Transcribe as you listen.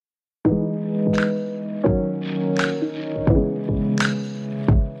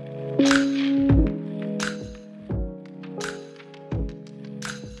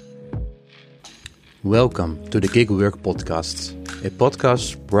Welcome to the Gig Work Podcast, a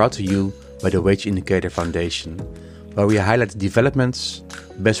podcast brought to you by the Wage Indicator Foundation, where we highlight developments,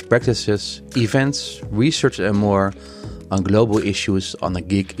 best practices, events, research and more on global issues on the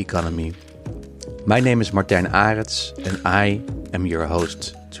gig economy. My name is Martijn Arets and I am your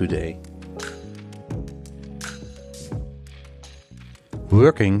host today.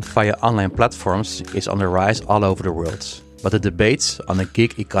 Working via online platforms is on the rise all over the world, but the debate on the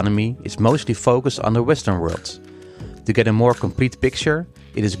gig economy is mostly focused on the Western world. To get a more complete picture,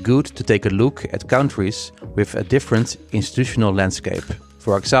 it is good to take a look at countries with a different institutional landscape.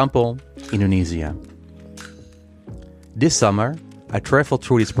 For example, Indonesia. This summer, I traveled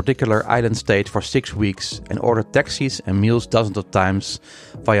through this particular island state for 6 weeks and ordered taxis and meals dozens of times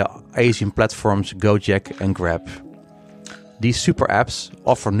via Asian platforms Gojek and Grab. These super apps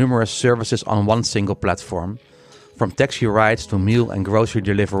offer numerous services on one single platform, from taxi rides to meal and grocery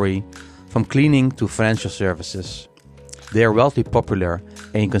delivery, from cleaning to financial services. They are wildly popular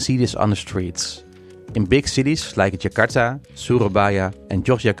and you can see this on the streets. In big cities like Jakarta, Surabaya and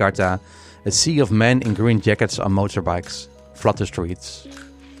Yogyakarta, a sea of men in green jackets on motorbikes flood the streets.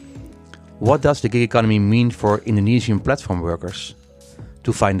 What does the gig economy mean for Indonesian platform workers?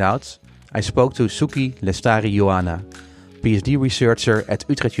 To find out, I spoke to Suki Lestari Joanna, PhD researcher at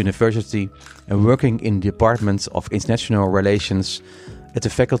Utrecht University and working in the Department of International Relations at the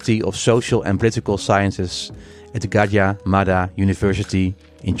Faculty of Social and Political Sciences at the Gadjah Mada University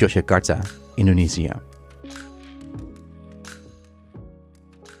in Yogyakarta, Indonesia.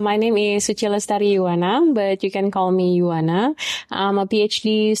 My name is Suki Lestari Joanna, but you can call me Joanna. I'm a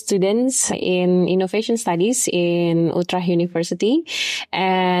PhD student in Innovation Studies in Utrecht University.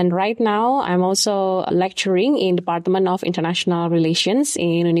 And right now, I'm also lecturing in Department of International Relations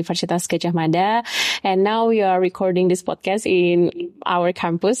in Universitas Gadjah Mada. And now we are recording this podcast in our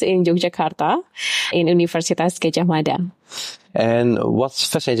campus in Yogyakarta, in Universitas Gadjah Mada. And what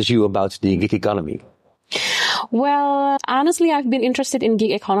fascinates you about the gig economy? Well, honestly, I've been interested in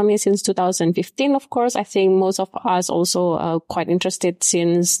gig economy since 2015. Of course, I think most of us also are quite interested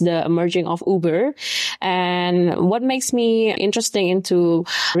since the emerging of Uber. And what makes me interested into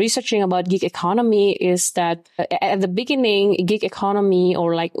researching about gig economy is that at the beginning, gig economy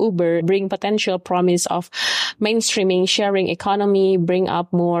or like Uber bring potential promise of mainstreaming, sharing economy, bring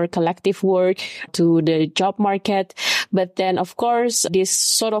up more collective work to the job market. But then, of course, this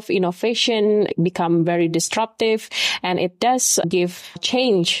sort of innovation become very disruptive and it does give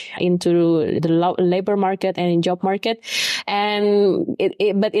change into the labor market and in job market. And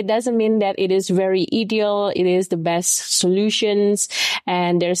but it doesn't mean that it is very ideal. It is the best solutions.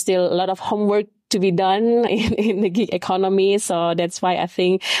 And there's still a lot of homework to be done in the gig economy. So that's why I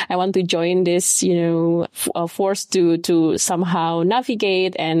think I want to join this, force to somehow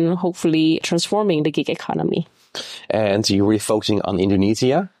navigate and hopefully transforming the gig economy. And you're really focusing on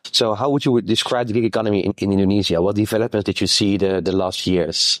Indonesia. So how would you describe the gig economy in Indonesia? What developments did you see the last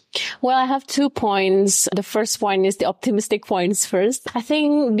years? Well, I have 2 points. The first point is the optimistic points first. I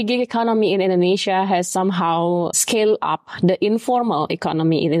think the gig economy in Indonesia has somehow scaled up the informal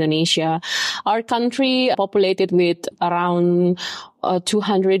economy in Indonesia. Our country populated with around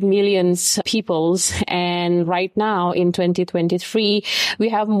 200 million people. And right now in 2023, we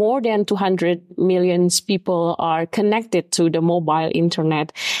have more than 200 million people are connected to the mobile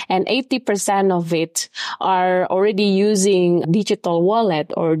internet. And 80% of it are already using digital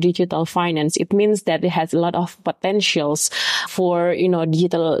wallet or digital finance. It means that it has a lot of potentials for,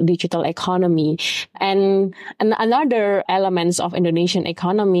 digital economy. And another elements of Indonesian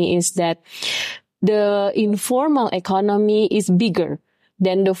economy is that the informal economy is bigger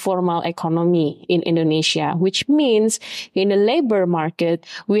than the formal economy in Indonesia, which means in the labor market,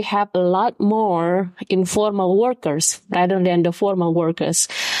 we have a lot more informal workers rather than the formal workers.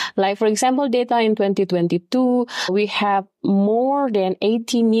 Like, for example, data in 2022, we have more than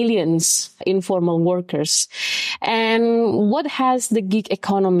 80 million informal workers. And what has the gig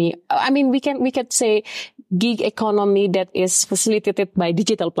economy? I mean, we could say gig economy that is facilitated by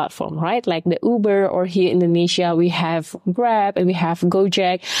digital platform, right? Like the Uber, or here in Indonesia, we have Grab and we have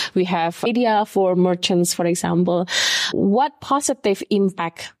Gojek. We have media for merchants, for example. What positive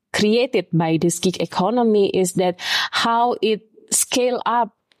impact created by this gig economy is that how it scale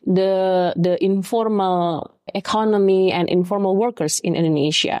up the informal economy and informal workers in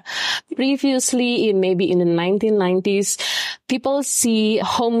Indonesia. Previously, maybe in the 1990s, people see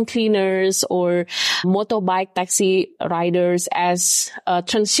home cleaners or motorbike taxi riders as a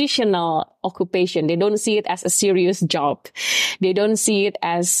transitional occupation. They don't see it as a serious job. They don't see it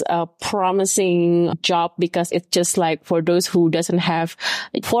as a promising job because it's just like for those who doesn't have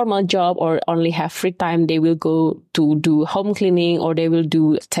a formal job or only have free time, they will go to do home cleaning or they will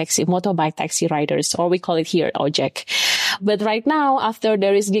do motorbike taxi riders, or we call it here Gojek. But right now, after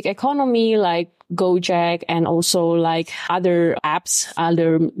there is gig economy like Gojek and also like other apps,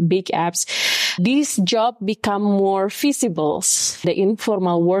 other big apps, these jobs become more feasible. The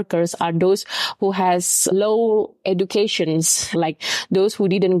informal workers are those who has low educations, like those who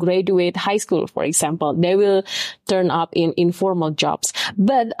didn't graduate high school, for example. They will turn up in informal jobs.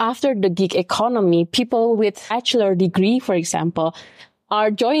 But after the gig economy, people with bachelor degree, for example, are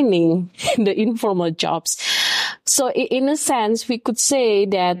joining the informal jobs. So in a sense, we could say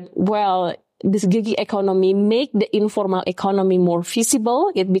that, well, this gig economy make the informal economy more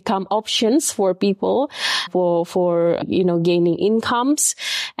feasible. It become options for people for gaining incomes.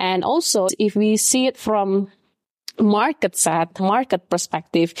 And also, if we see it from market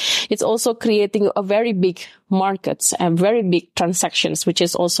perspective, it's also creating a very big markets and very big transactions, which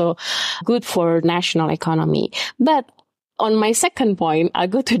is also good for national economy. But on my second point, I'll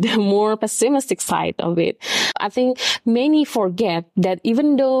go to the more pessimistic side of it. I think many forget that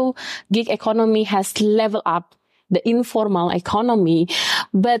even though gig economy has leveled up the informal economy,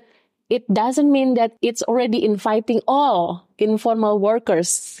 but it doesn't mean that it's already inviting all informal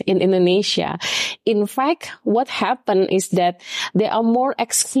workers in Indonesia. In fact, what happened is that there are more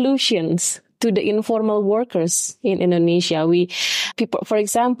exclusions to the informal workers in Indonesia. People, for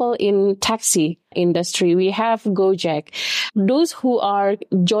example, in taxi industry, we have Gojek. Those who are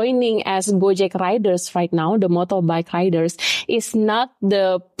joining as Gojek riders right now, the motorbike riders, is not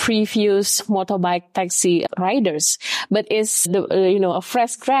the previous motorbike taxi riders, but is a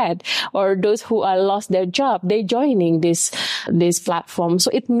fresh grad or those who are lost their job. They joining this platform. So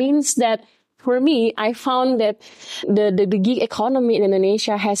it means that for me, I found that the gig economy in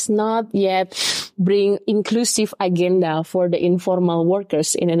Indonesia has not yet bring inclusive agenda for the informal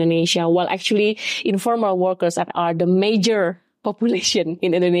workers in Indonesia, while actually informal workers are the major population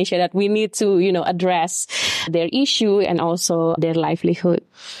in Indonesia that we need to, address their issue and also their livelihood.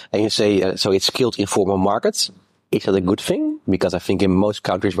 And you say, so it's skilled informal markets. Is that a good thing? Because I think in most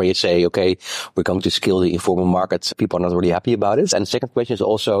countries where you say, okay, we're going to skill the informal markets, people are not really happy about it. And the second question is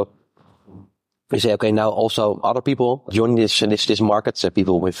also, we say, okay, now also other people joining this market,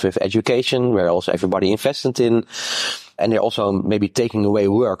 people with education, where also everybody invested in, and they're also maybe taking away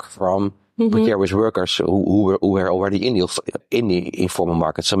work from precarious workers who were already in the informal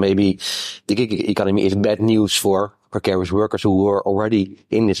market. So maybe the gig economy is bad news for precarious workers who were already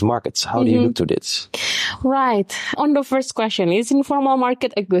in this market. How do you look to this? Right. On the first question, is informal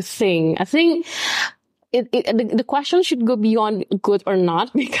market a good thing? I think the question should go beyond good or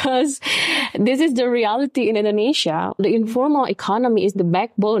not, because this is the reality in Indonesia. The informal economy is the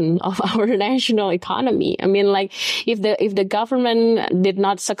backbone of our national economy. I mean, like, if the government did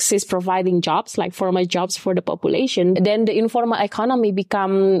not succeed providing jobs, like formal jobs for the population, then the informal economy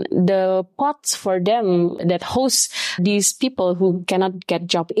become the pots for them that host these people who cannot get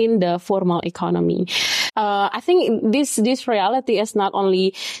job in the formal economy. I think this reality is not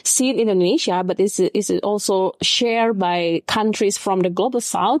only seen in Indonesia, but is also shared by countries from the global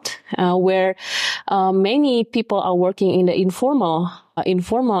south, where many people are working in the informal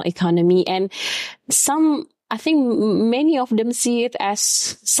economy, and I think many of them see it as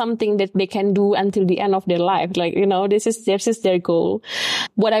something that they can do until the end of their life. Like, this is their goal.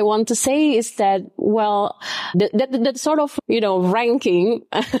 What I want to say is that, well, that sort of, ranking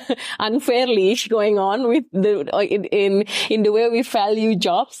unfairly going on with in the way we value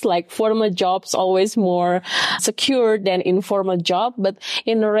jobs, like formal jobs always more secure than informal job. But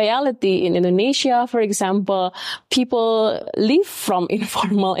in reality, in Indonesia, for example, people live from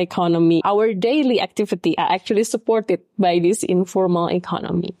informal economy. Our daily activity are actually supported by this informal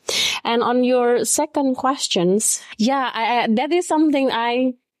economy. And on your second questions, that is something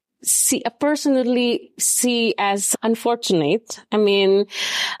I personally see as unfortunate. I mean,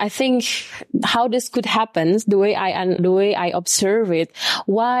 I think how this could happen, the way I observe it,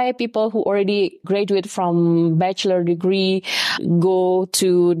 why people who already graduate from bachelor degree go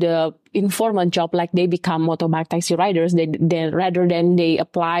to the informal job, like they become motorbike taxi riders, they rather than they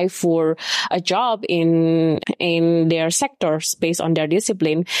apply for a job in their sectors based on their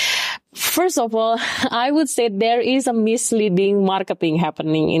discipline. First of all, I would say there is a misleading marketing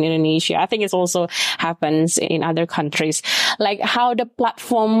happening in Indonesia. I think it also happens in other countries. Like how the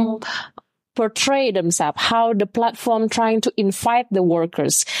platform portray themselves, how the platform trying to invite the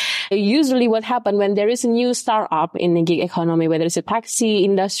workers. Usually what happens when there is a new startup in the gig economy, whether it's a taxi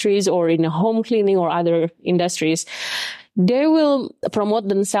industries or in a home cleaning or other industries, they will promote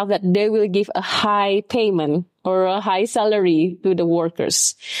themselves that they will give a high payment or a high salary to the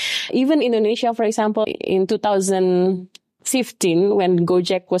workers. Even Indonesia, for example, in 2015, when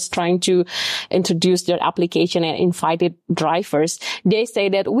Gojek was trying to introduce their application and invited drivers, they say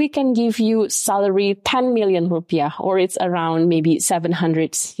that we can give you salary 10 million rupiah, or it's around maybe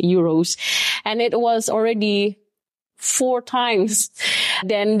 700 euros. And it was already 4 times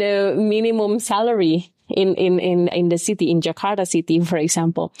than the minimum salary in the city, in Jakarta city, for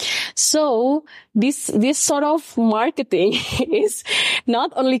example. So this sort of marketing is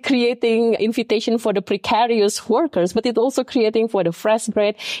not only creating invitation for the precarious workers, but it's also creating for the fresh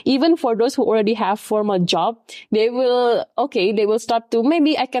grad, even for those who already have formal job. They will start to,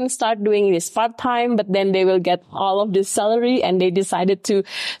 maybe I can start doing this part-time, but then they will get all of this salary and they decided to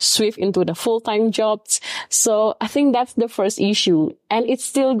shift into the full-time jobs. So I think that's the first issue. And it's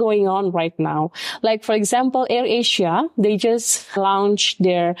still going on right now. Like, for example, AirAsia, they just launched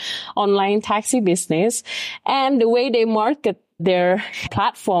their online taxi business. And the way they market their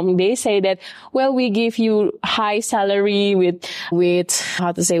platform, they say that, well, we give you high salary with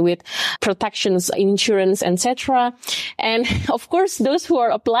protections, insurance, etc. And of course, those who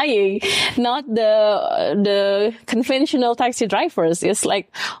are applying, not the conventional taxi drivers, it's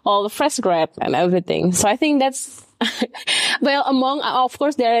like all the fresh grad and everything. So I think that's, well, of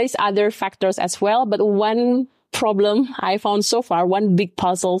course, there is other factors as well, but one problem I found so far, one big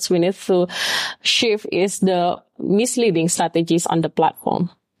puzzle we need to shift is the misleading strategies on the platform.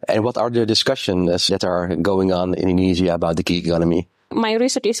 And what are the discussions that are going on in Indonesia about the gig economy? My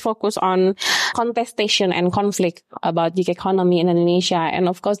research is focused on contestation and conflict about gig economy in Indonesia. And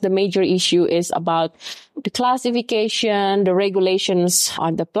of course, the major issue is about the classification, the regulations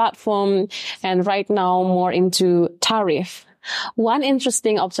on the platform, and right now more into tariff. One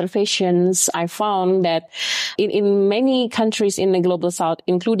interesting observations I found that in many countries in the global south,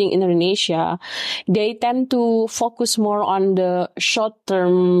 including Indonesia, they tend to focus more on the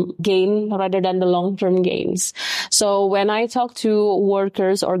short-term gain rather than the long-term gains. So when I talk to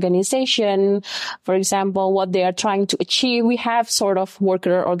workers' organization, for example, what they are trying to achieve, we have sort of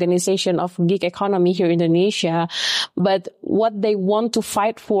worker organization of gig economy here in Indonesia, but what they want to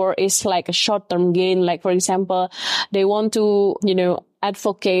fight for is like a short-term gain. Like, for example, they want to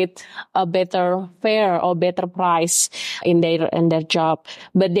advocate a better fare or better price in their job,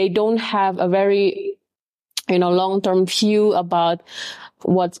 but they don't have a very, long-term view about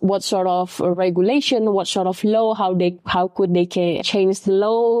what sort of regulation, what sort of law, how could they change the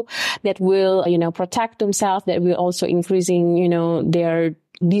law that will, protect themselves, that will also increasing, their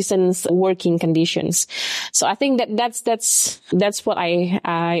decent working conditions. So I think that's what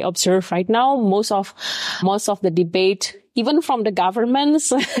I observe right now. Most of the debate, even from the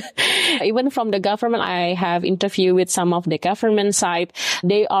governments, I have interviewed with some of the government side.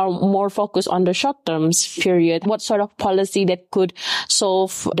 They are more focused on the short term period. What sort of policy that could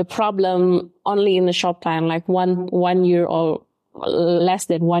solve the problem only in the short time, like one year or less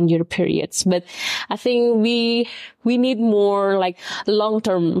than 1 year periods. But I think we need more like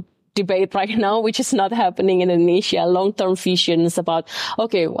long-term debate right now, which is not happening in Indonesia. Long-term visions about,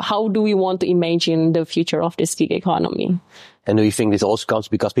 okay, how do we want to imagine the future of this gig economy? And do you think this also comes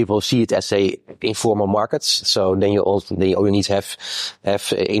because people see it as informal markets? So then you only need to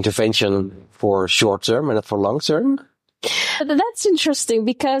have intervention for short term and not for long term? That's interesting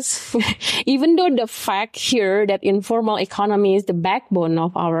because even though the fact here that informal economy is the backbone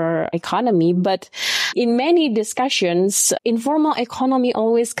of our economy, but in many discussions, informal economy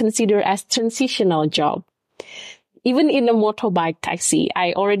always considered as transitional job. Even in the motorbike taxi,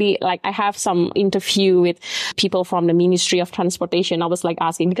 I have some interview with people from the Ministry of Transportation. I was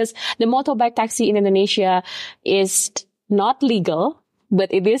asking because the motorbike taxi in Indonesia is not legal,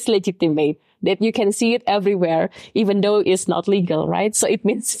 but it is legitimate. That you can see it everywhere, even though it's not legal, right? So it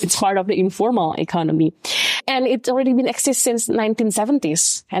means it's part of the informal economy. And it's already been exist since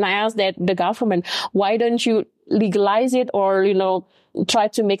 1970s. And I asked the government, why don't you legalize it or, try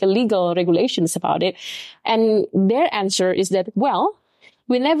to make a legal regulations about it? And their answer is that, well,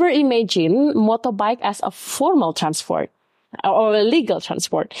 we never imagined motorbike as a formal transport or a legal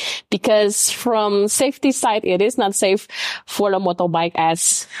transport, because from safety side, it is not safe for a motorbike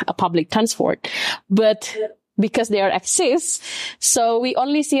as a public transport. But because they are exist. So we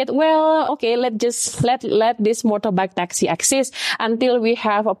only see it, well, okay, let this motorbike taxi exist until we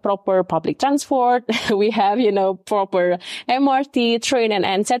have a proper public transport. We have, proper MRT, train and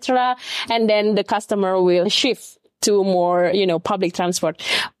etc. And then the customer will shift to more, public transport.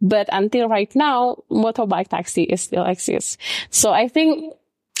 But until right now, motorbike taxi is still exists. So I think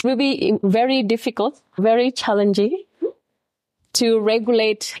it will be very difficult, very challenging to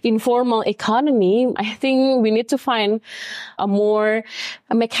regulate informal economy. I think we need to find a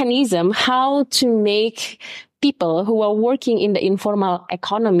mechanism how to make people who are working in the informal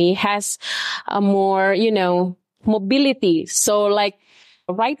economy has a more, mobility. So like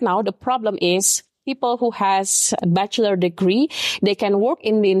right now, the problem is people who has a bachelor degree, they can work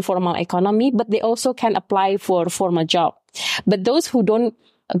in the informal economy, but they also can apply for formal job. But those who don't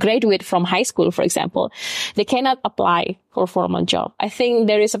graduate from high school, for example, they cannot apply for formal job. I think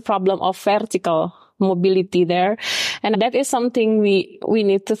there is a problem of vertical mobility there. And that is something we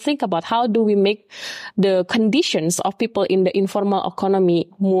need to think about. How do we make the conditions of people in the informal economy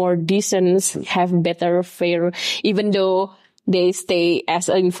more decent, have better fare, even though they stay as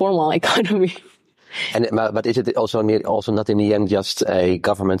an informal economy? But is it also not in the end just a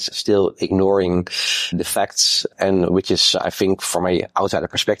government still ignoring the facts, and which is, I think, from a outsider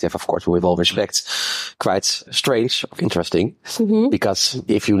perspective, of course, with all respect, quite strange, interesting, because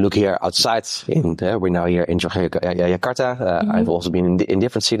if you look here outside, we're now here in Jakarta. I've also been in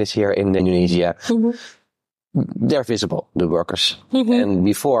different cities here in Indonesia. They're visible, the workers. And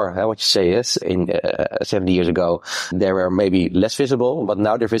before, what you say is, 70 years ago, they were maybe less visible, but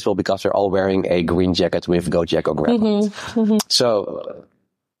now they're visible because they're all wearing a green jacket with Gojek or Grab. So,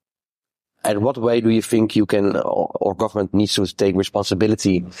 in what way do you think you can, or government needs to take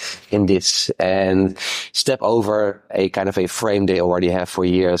responsibility in this and step over a kind of a frame they already have for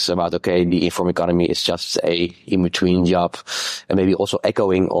years about, okay, the informal economy is just a in-between job, and maybe also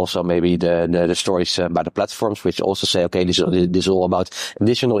echoing also maybe the stories about the platforms, which also say, okay, this is all about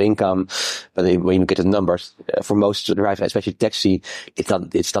additional income. But when you look at the numbers, for most drivers, especially taxi, it's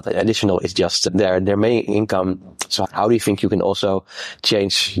not additional, it's just their main income. So how do you think you can also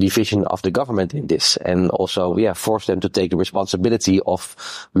change the vision of the government in this, and also, force them to take the responsibility of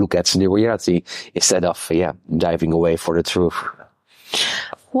look at the reality instead of, diving away for the truth?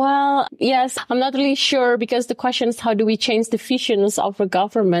 Well, yes, I'm not really sure, because the question is, how do we change the visions of the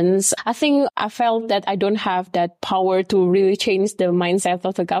governments? I think I felt that I don't have that power to really change the mindset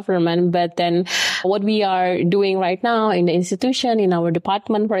of the government. But then what we are doing right now in the institution, in our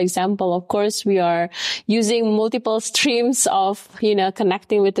department, for example, of course, we are using multiple streams of,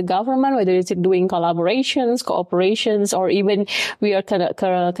 connecting with the government, whether it's doing collaborations, cooperations, or even we are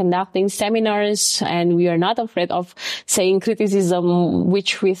conducting seminars, and we are not afraid of saying criticism,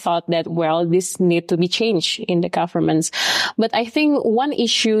 which we thought that, this need to be changed in the governments. But I think one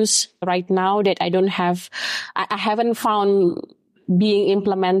issues right now that I haven't found being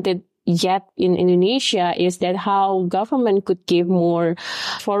implemented yet in Indonesia is that how government could give more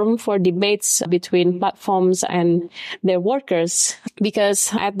forum for debates between platforms and their workers.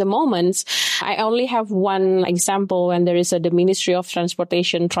 Because at the moment, I only have one example when there is the Ministry of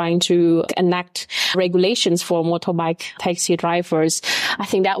Transportation trying to enact regulations for motorbike taxi drivers. I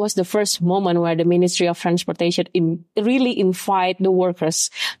think that was the first moment where the Ministry of Transportation really invite the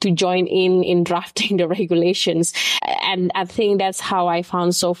workers to join in drafting the regulations. And I think that's how I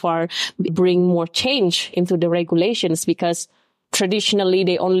found so far bring more change into the regulations, because traditionally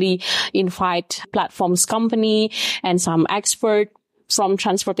they only invite platforms company and some expert from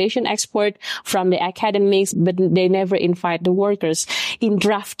transportation expert, from the academics, but they never invite the workers in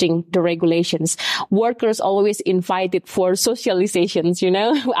drafting the regulations. Workers always invited for socializations,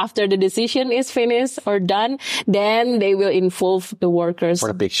 after the decision is finished or done, then they will involve the workers. For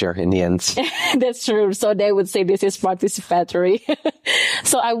the picture in the end. That's true. So they would say this is participatory.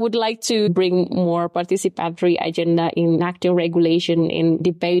 So I would like to bring more participatory agenda in acting regulation, in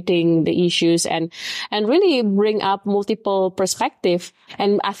debating the issues, and really bring up multiple perspectives.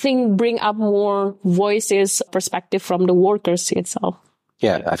 And I think bring up more voices, perspective from the workers itself.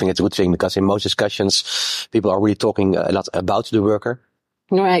 Yeah, I think it's a good thing, because in most discussions, people are really talking a lot about the worker.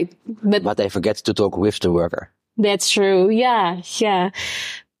 Right. But they forget to talk with the worker. That's true. Yeah.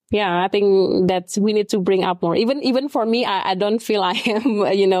 I think that we need to bring up more. Even for me, I don't feel I am,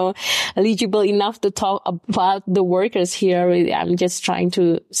 eligible enough to talk about the workers here. I'm just trying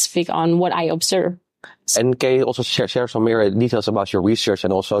to speak on what I observe. And can you also share some more details about your research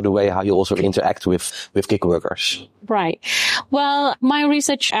and also the way how you also interact with gig workers? Right. Well, my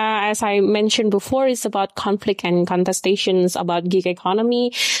research, as I mentioned before, is about conflict and contestations about gig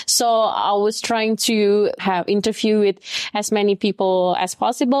economy. So I was trying to have interview with as many people as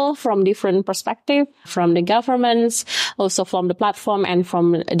possible from different perspectives, from the governments, also from the platform and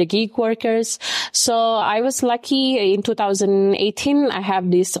from the gig workers. So I was lucky in 2018, I have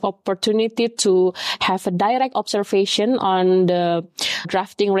this opportunity to have a direct observation on the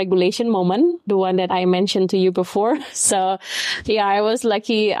drafting regulation moment, the one that I mentioned to you before. So yeah, I was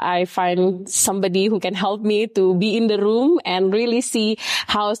lucky. I find somebody who can help me to be in the room and really see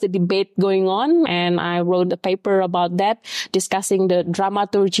how's the debate going on. And I wrote a paper about that, discussing the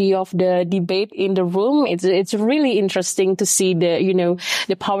dramaturgy of the debate in the room. It's really interesting to see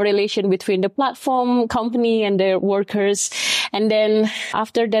the power relation between the platform company and the workers. And then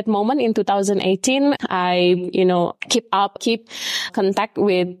after that moment in 2018, I, keep contact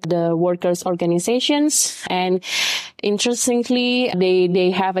with the workers' organizations. And interestingly,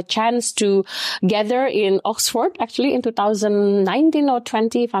 they have a chance to gather in Oxford, actually in 2019 or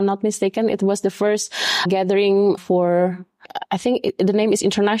 20, if I'm not mistaken. It was the first gathering for, I think the name is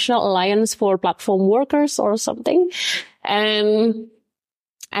International Alliance for Platform Workers or something. And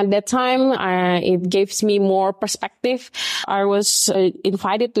at that time, it gives me more perspective. I was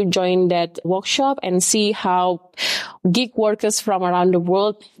invited to join that workshop and see how gig workers from around the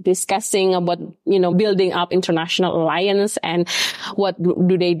world discussing about, building up international alliance and what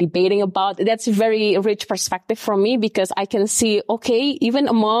do they debating about. That's a very rich perspective for me because I can see, okay, even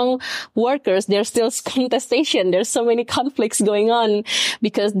among workers, there's still contestation. There's so many conflicts going on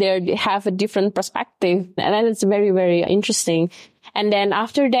because they have a different perspective. And that is very, very interesting. And then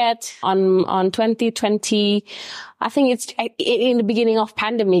after that, on 2020, I think it's in the beginning of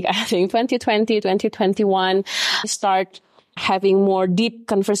pandemic, I think 2020, 2021, I start having more deep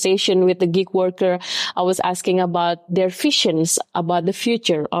conversation with the gig worker. I was asking about their visions about the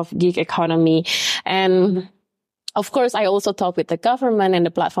future of gig economy. And of course, I also talked with the government and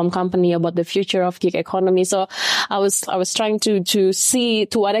the platform company about the future of gig economy. So I was trying to see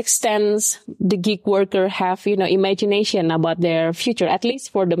to what extent the gig worker have, imagination about their future, at least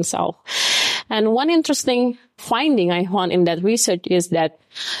for themselves. And one interesting finding I found in that research is that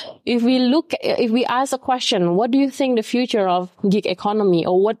if we ask a question, what do you think the future of gig economy,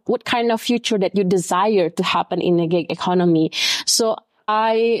 or what kind of future that you desire to happen in a gig economy? So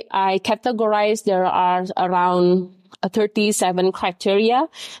I categorize there are around 37 criteria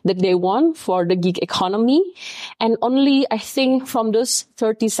that they want for the gig economy. And only, I think from those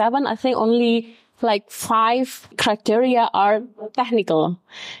 37, I think only like 5 criteria are technical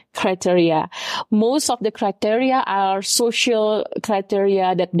criteria. Most of the criteria are social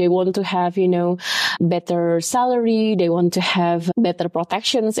criteria that they want to have, better salary. They want to have better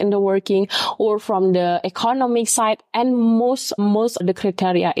protections in the working, or from the economic side. And most of the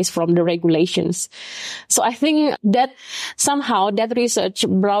criteria is from the regulations. So I think that somehow that research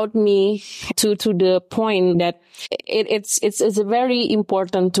brought me to the point that it's very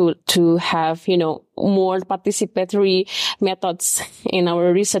important to have, more participatory methods in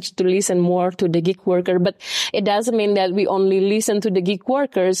our research, to listen more to the gig worker. But it doesn't mean that we only listen to the gig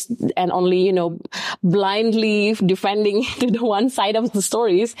workers and only, blindly defending to the one side of the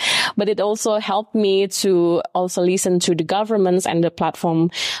stories. But it also helped me to also listen to the governments and the platform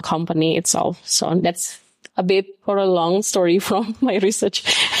company itself. So that's a bit for a long story from my research.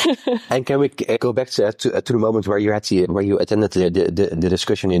 And can we go back to the moment where you attended the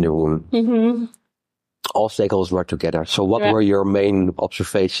discussion in the room? Mm-hmm. All stakeholders were together. So what were your main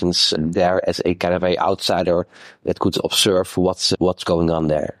observations there as a kind of a outsider that could observe what's going on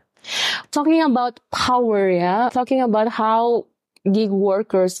there? Talking about power, talking about how gig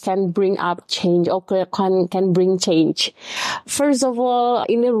workers can bring up change or can bring change. First of all,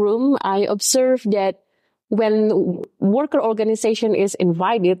 in the room, I observed that when worker organization is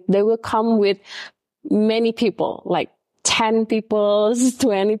invited, they will come with many people, like 10 people,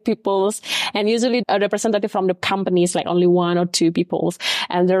 20 people, and usually a representative from the company is like only 1 or 2 people,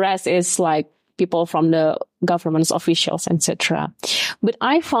 and the rest is like people from the government's officials, etc. But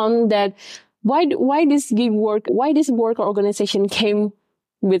I found that why this worker organization came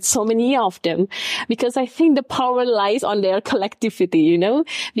with so many of them, because I think the power lies on their collectivity,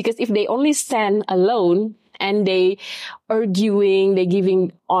 because if they only stand alone and they arguing, they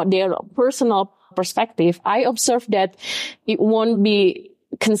giving their personal perspective, I observed that it won't be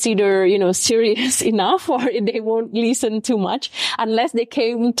considered, serious enough, or they won't listen too much unless they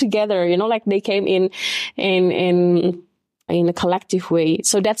came together, like they came in in a collective way.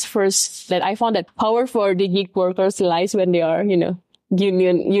 So that's first that I found that power for the gig workers lies when they are,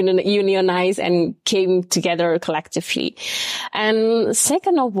 unionized and came together collectively. And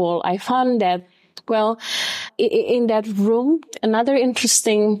second of all, I found that, well, in that room, another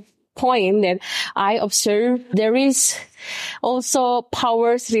interesting point that I observed, there is also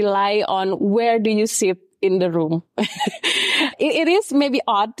powers rely on where do you sit in the room. It is maybe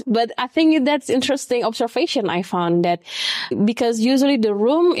odd, but I think that's interesting observation I found that because usually the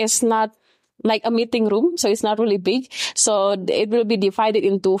room is not like a meeting room, so it's not really big. So it will be divided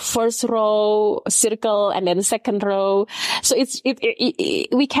into first row, circle, and then second row. So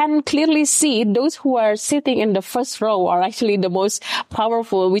we can clearly see those who are sitting in the first row are actually the most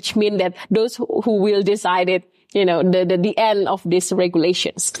powerful, which means that those who will decide it, the end of these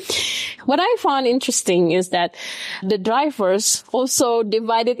regulations. What I found interesting is that the drivers also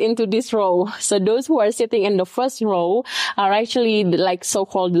divided into this row. So those who are sitting in the first row are actually like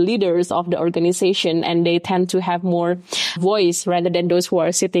so-called leaders of the organization, and they tend to have more voice rather than those who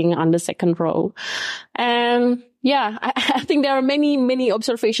are sitting on the second row. And yeah, I think there are many, many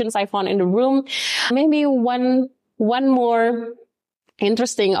observations I found in the room. Maybe one more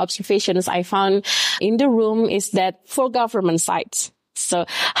interesting observations I found in the room is that for government sides. So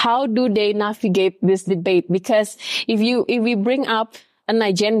how do they navigate this debate? Because if we bring up an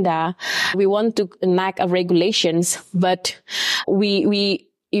agenda, we want to enact regulations, but we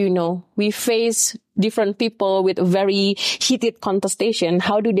face different people with very heated contestation.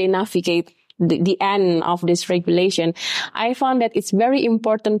 How do they navigate the end of this regulation? I found that it's very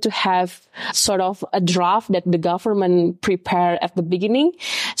important to have sort of a draft that the government prepare at the beginning.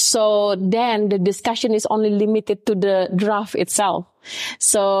 So then the discussion is only limited to the draft itself.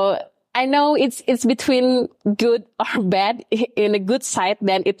 So I know it's between good or bad. In a good side,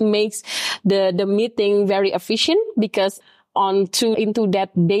 then it makes the meeting very efficient because into that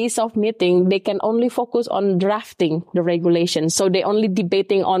days of meeting, they can only focus on drafting the regulation. So they only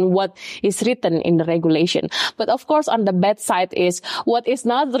debating on what is written in the regulation. But of course, on the bad side is what is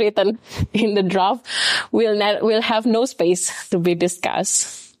not written in the draft will have no space to be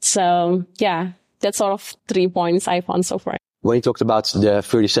discussed. So yeah, that's sort of 3 points I found so far. When you talked about the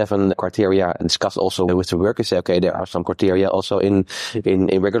 37 criteria and discussed also with the workers, okay, there are some criteria also in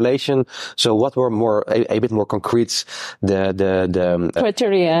regulation. So what were a bit more concrete, the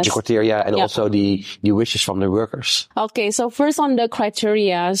criteria and also the wishes from the workers? Okay. So first on the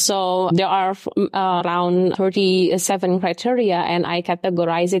criteria. So there are around 37 criteria, and I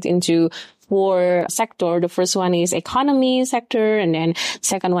categorize it into 4 sectors. The first one is economy sector, and then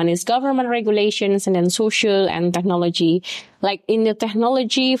second one is government regulations, and then social and technology. Like in the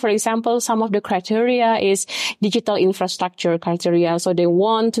technology, for example, some of the criteria is digital infrastructure criteria. So they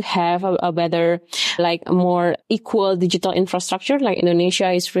want to have a better, like more equal digital infrastructure. Like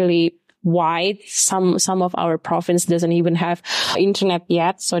Indonesia is really wide. Some of our province doesn't even have internet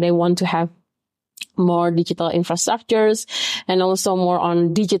yet. So they want to have more digital infrastructures and also more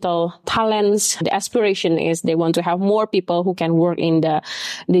on digital talents. The aspiration is they want to have more people who can work in the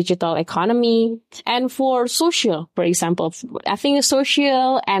digital economy. And for social, for example, I think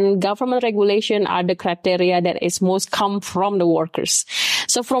social and government regulation are the criteria that is most come from the workers.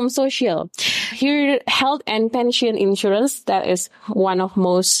 So from social, here, health and pension insurance, that is one of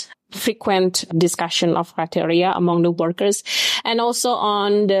most frequent discussion of criteria among the workers, and also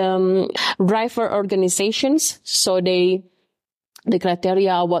on the driver organizations. So the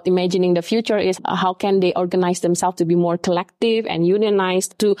criteria about imagining the future is how can they organize themselves to be more collective and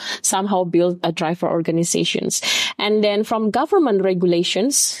unionized to somehow build a driver organizations. And then from government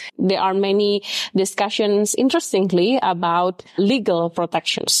regulations, there are many discussions, interestingly, about legal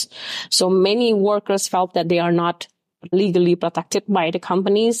protections. So many workers felt that they are not legally protected by the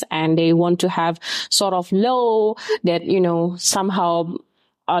companies, and they want to have sort of law that, somehow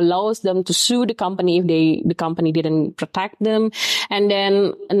allows them to sue the company if the company didn't protect them. And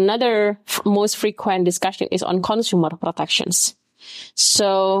then another most frequent discussion is on consumer protections.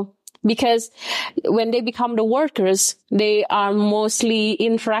 So because when they become the workers, they are mostly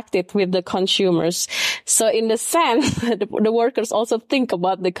interacted with the consumers. So in the sense, the workers also think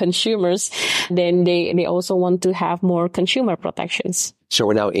about the consumers, then they also want to have more consumer protections. So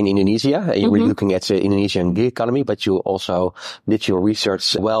we're now in Indonesia. You were looking at the Indonesian gig economy, but you also did your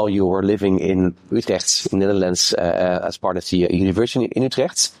research while you were living in Utrecht, in the Netherlands, as part of the university in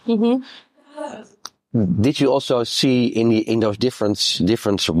Utrecht. Mm-hmm. Did you also see in those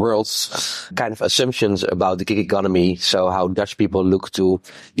different worlds kind of assumptions about the gig economy? So how Dutch people look to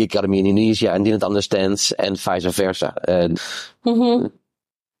gig economy in Indonesia and didn't understand, and vice versa.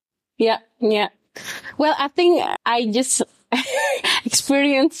 Yeah. Well, I think I just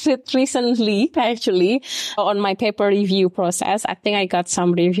experienced it recently, actually, on my paper review process. I think I got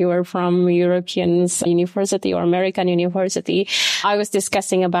some reviewer from European university or American university. I was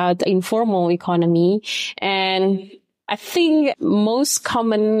discussing about the informal economy, and I think most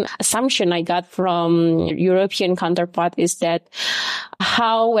common assumption I got from European counterpart is that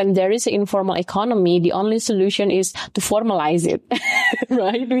when there is an informal economy, the only solution is to formalize it,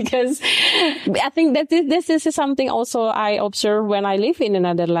 right? Because I think that this is something also I observe when I live in the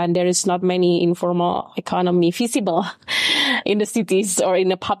Netherlands. There is not many informal economy feasible in the cities or in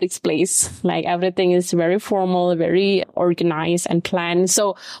the public place. Like everything is very formal, very organized and planned.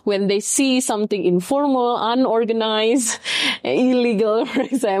 So when they see something informal, unorganized, illegal, for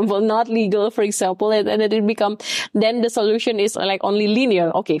example, not legal, for example, and then the solution is like only linear.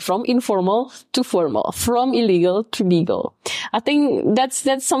 Okay, from informal to formal, from illegal to legal. I think that's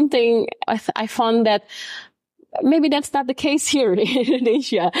something I found that maybe that's not the case here in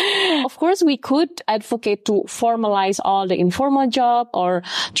Indonesia. Of course, we could advocate to formalize all the informal job or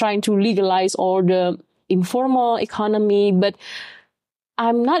trying to legalize all the informal economy, but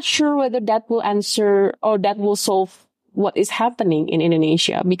I'm not sure whether that will answer or that will solve what is happening in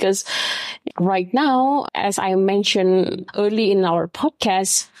Indonesia, because right now, as I mentioned early in our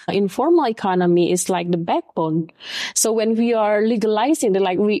podcast, informal economy is like the backbone. So when we are legalizing it,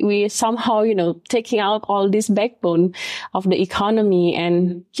 like we somehow, taking out all this backbone of the economy.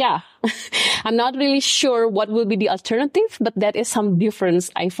 And yeah, I'm not really sure what will be the alternative, but that is some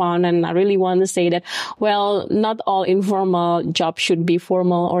difference I found. And I really want to say that, well, not all informal jobs should be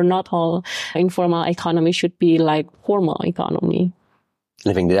formal, or not all informal economy should be like formal economy.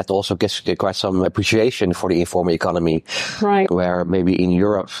 I think that also gives quite some appreciation for the informal economy. Right. Where maybe in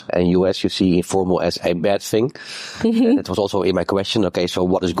Europe and US you see informal as a bad thing. Mm-hmm. That was also in my question. Okay, so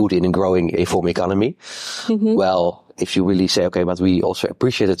what is good in a growing informal economy? Mm-hmm. Well, if you really say, okay, but we also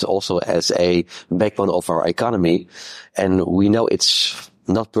appreciate it also as a backbone of our economy. And we know it's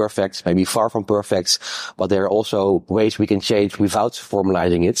not perfect, maybe far from perfect, but there are also ways we can change without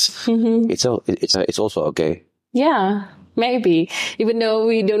formalizing it. Mm-hmm. It's also okay. Yeah. Maybe, even though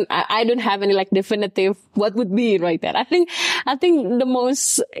I don't have any like definitive what would be right there. I think the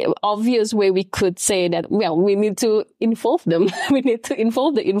most obvious way we could say that, well, we need to involve them. We need to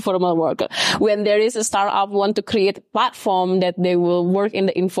involve the informal worker. When there is a startup want to create a platform that they will work in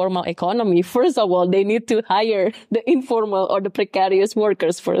the informal economy, first of all, they need to hire the informal or the precarious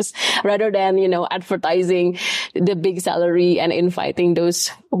workers first, rather than, advertising the big salary and inviting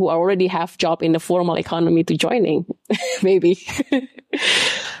those who already have job in the formal economy to joining. Maybe.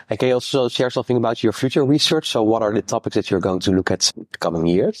 And can you also share something about your future research? So what are the topics that you're going to look at in the coming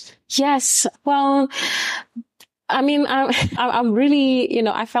years? Yes. Well, I mean, I'm really,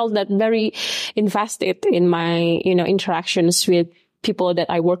 I felt that very invested in my, interactions with people that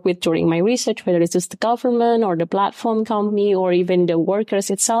I work with during my research, whether it's just the government or the platform company or even the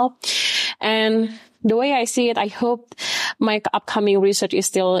workers itself. And the way I see it, I hope my upcoming research is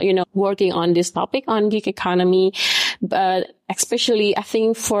still, working on this topic on gig economy. But especially, I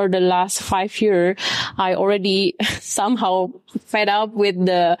think for the last 5 years, I already somehow fed up with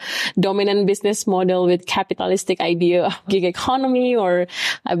the dominant business model with capitalistic idea of gig economy, or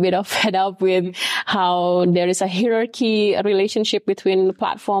a bit of fed up with how there is a hierarchy relationship between the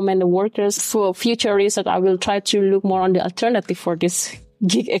platform and the workers. For future research, I will try to look more on the alternative for this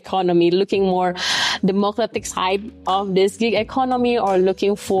gig economy, looking more democratic side of this gig economy, or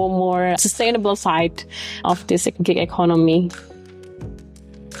looking for more sustainable side of this gig economy.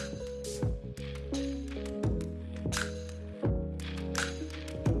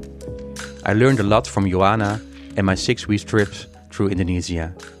 I learned a lot from Joanna and my 6-week trip through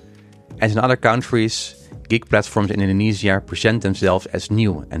Indonesia. As in other countries, gig platforms in Indonesia present themselves as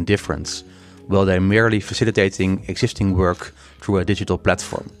new and different, while they're merely facilitating existing work through a digital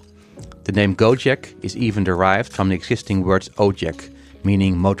platform. The name Gojek is even derived from the existing word ojek,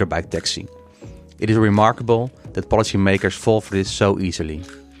 meaning motorbike taxi. It is remarkable that policymakers fall for this so easily.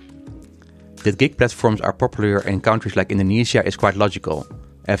 That gig platforms are popular in countries like Indonesia is quite logical.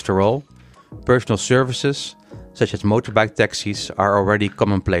 After all, personal services, such as motorbike taxis, are already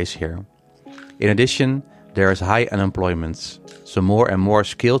commonplace here. In addition, there is high unemployment, so more and more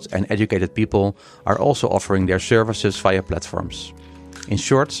skilled and educated people are also offering their services via platforms. In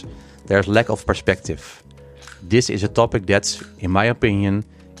short, there is lack of perspective. This is a topic that, in my opinion,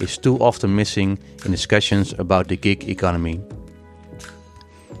 is too often missing in discussions about the gig economy.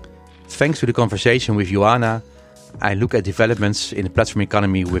 Thanks to the conversation with Joanna, I look at developments in the platform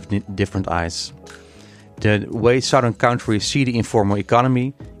economy with different eyes. The way southern countries see the informal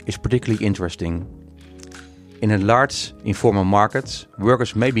economy is particularly interesting. In a large informal market,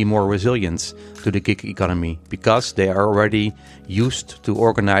 workers may be more resilient to the gig economy because they are already used to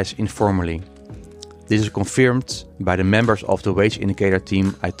organize informally. This is confirmed by the members of the wage indicator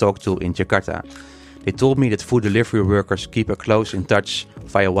team I talked to in Jakarta. They told me that food delivery workers keep a close in touch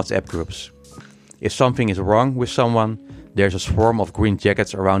via WhatsApp groups. If something is wrong with someone, there's a swarm of green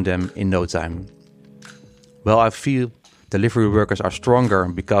jackets around them in no time. While I feel delivery workers are stronger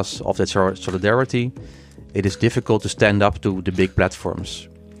because of that solidarity, it is difficult to stand up to the big platforms.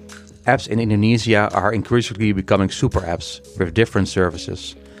 Apps in Indonesia are increasingly becoming super apps with different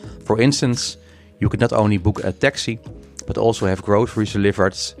services. For instance, you can not only book a taxi, but also have groceries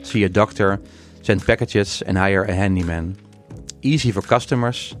delivered, see a doctor, send packages and hire a handyman. Easy for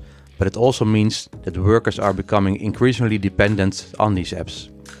customers, but it also means that workers are becoming increasingly dependent on these apps.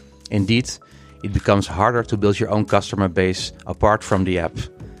 Indeed, it becomes harder to build your own customer base apart from the app.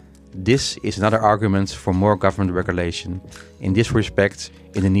 This is another argument for more government regulation. In this respect,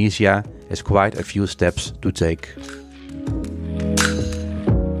 Indonesia has quite a few steps to take.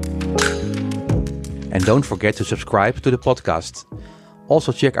 And don't forget to subscribe to the podcast.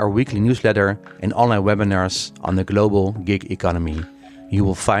 Also check our weekly newsletter and online webinars on the global gig economy. You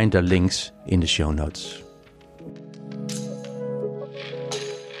will find the links in the show notes.